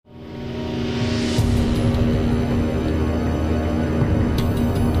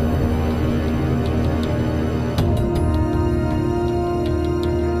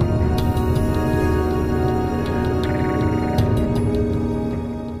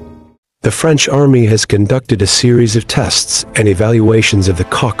The French Army has conducted a series of tests and evaluations of the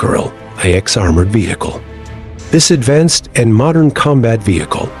Cockerill IX armored vehicle. This advanced and modern combat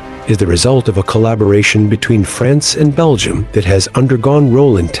vehicle is the result of a collaboration between France and Belgium that has undergone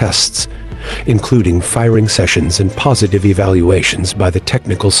rolling tests, including firing sessions and positive evaluations by the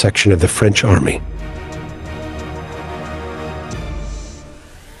technical section of the French Army.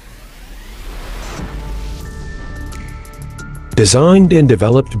 Designed and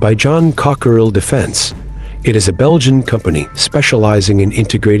developed by Cockerill Defense, it is a Belgian company specializing in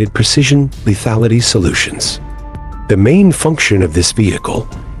integrated precision lethality solutions. The main function of this vehicle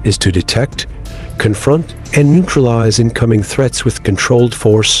is to detect, confront, and neutralize incoming threats with controlled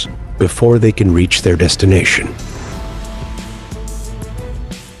force before they can reach their destination.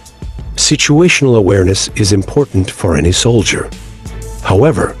 Situational awareness is important for any soldier.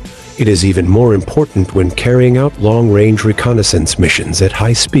 However, it is even more important when carrying out long-range reconnaissance missions at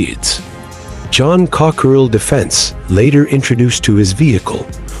high speeds. Cockerill Defense later introduced to his vehicle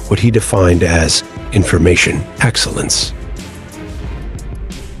what he defined as information excellence.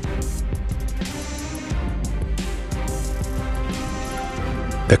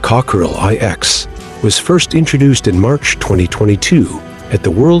 The Cockerill IX was first introduced in March 2022 at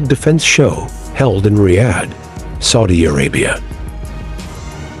the World Defense Show held in Riyadh, Saudi Arabia.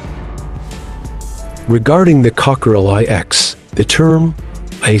 Regarding the Cockerill IX, the term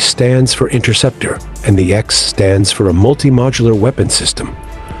A stands for interceptor and the X stands for a multi-modular weapon system.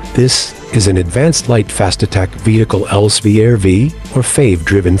 This is an advanced light fast attack vehicle LSVRV or FAVE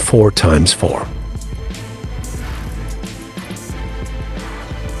driven 4x4.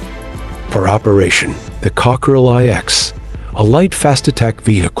 For operation, the Cockerill IX, a light fast attack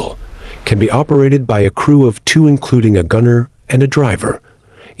vehicle, can be operated by a crew of 2 including a gunner and a driver.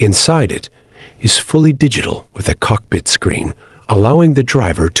 Inside it is fully digital with a cockpit screen, allowing the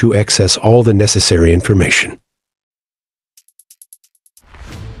driver to access all the necessary information.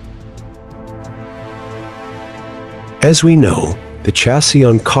 As we know, the chassis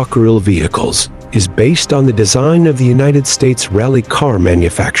on Cockerill vehicles is based on the design of the United States rally car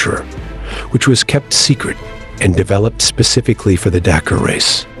manufacturer, which was kept secret and developed specifically for the Dakar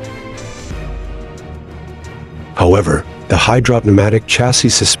race. However, the hydropneumatic chassis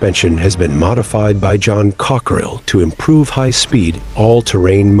suspension has been modified by Cockerill to improve high-speed,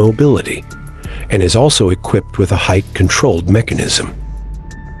 all-terrain mobility, and is also equipped with a height-controlled mechanism.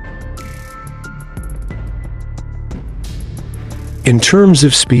 In terms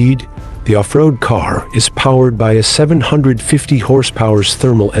of speed, the off-road car is powered by a 750 horsepower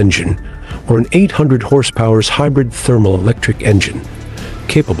thermal engine or an 800 horsepower hybrid thermal electric engine,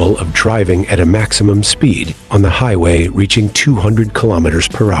 capable of driving at a maximum speed on the highway reaching 200 kilometers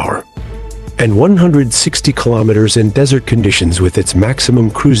per hour, and 160 kilometers in desert conditions with its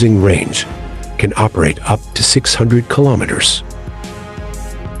maximum cruising range can operate up to 600 kilometers.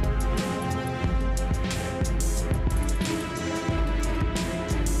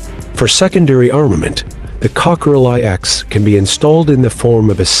 For secondary armament, the Cockerill IX can be installed in the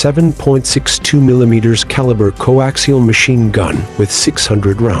form of a 7.62mm caliber coaxial machine gun with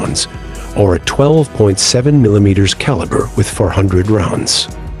 600 rounds, or a 12.7mm caliber with 400 rounds.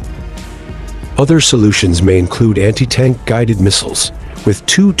 Other solutions may include anti-tank guided missiles, with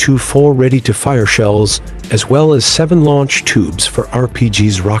 2 2-4 ready-to-fire shells, as well as 7 launch tubes for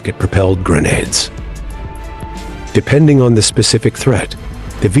RPG's rocket-propelled grenades. Depending on the specific threat,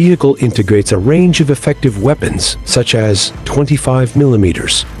 the vehicle integrates a range of effective weapons such as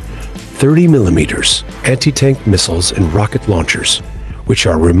 25mm, 30mm anti-tank missiles and rocket launchers, which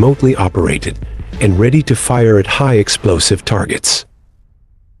are remotely operated and ready to fire at high explosive targets.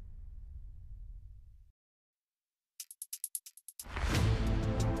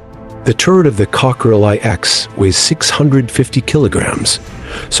 The turret of the Cockerill IX weighs 650 kilograms,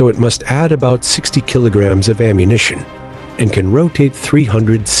 so it must add about 60 kilograms of ammunition, and can rotate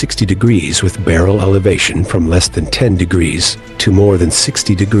 360 degrees with barrel elevation from less than 10 degrees to more than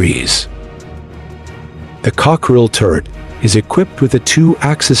 60 degrees. The Cockerill turret is equipped with a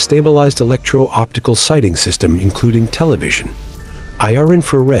 2-axis stabilized electro-optical sighting system including television, IR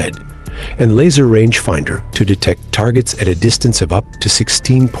infrared, and laser rangefinder to detect targets at a distance of up to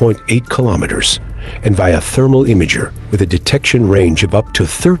 16.8 kilometers, and via thermal imager with a detection range of up to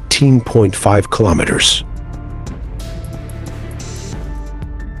 13.5 kilometers.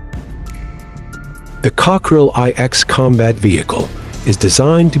 The Cockerill IX combat vehicle is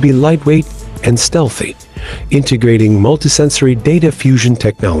designed to be lightweight and stealthy, integrating multisensory data fusion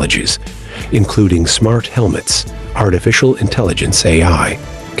technologies, including smart helmets, artificial intelligence AI,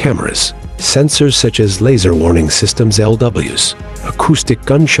 cameras, sensors such as laser warning systems (LWs), acoustic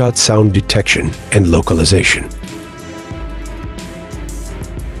gunshot sound detection, and localization.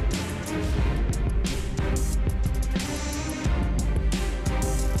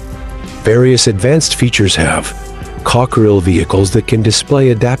 Various advanced features have Cockerill vehicles that can display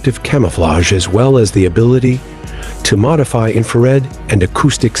adaptive camouflage, as well as the ability to modify infrared and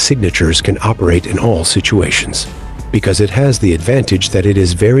acoustic signatures can operate in all situations, because it has the advantage that it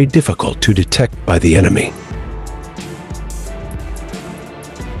is very difficult to detect by the enemy.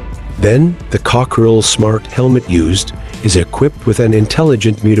 Then, the Cockerill Smart Helmet used is equipped with an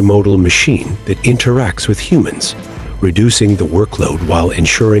intelligent multimodal machine that interacts with humans, reducing the workload while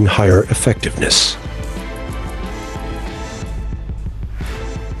ensuring higher effectiveness.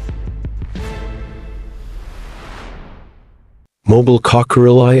 Mobile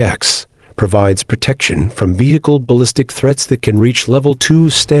Cockerill IX provides protection from vehicle ballistic threats that can reach Level 2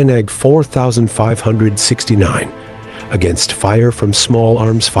 STANAG 4569 against fire from small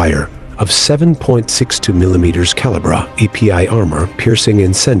arms fire of 7.62 mm Calibra API armor piercing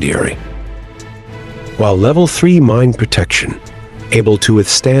incendiary. While Level 3 mine protection, able to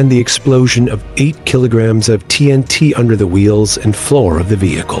withstand the explosion of 8 kilograms of TNT under the wheels and floor of the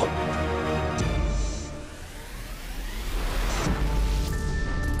vehicle.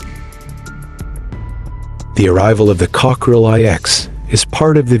 The arrival of the Cockerill IX is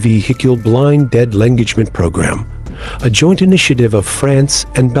part of the Vehicle Blind Dead Engagement Program, a joint initiative of France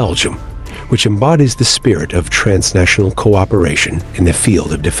and Belgium, which embodies the spirit of transnational cooperation in the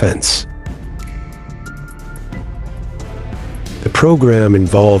field of defense. The program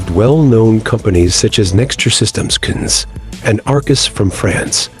involved well-known companies such as Nexter Systems and Arcus from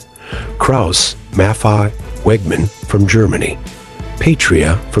France, Kraus, Maffei, Wegmann from Germany,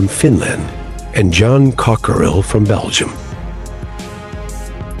 Patria from Finland, and John Cockerill from Belgium.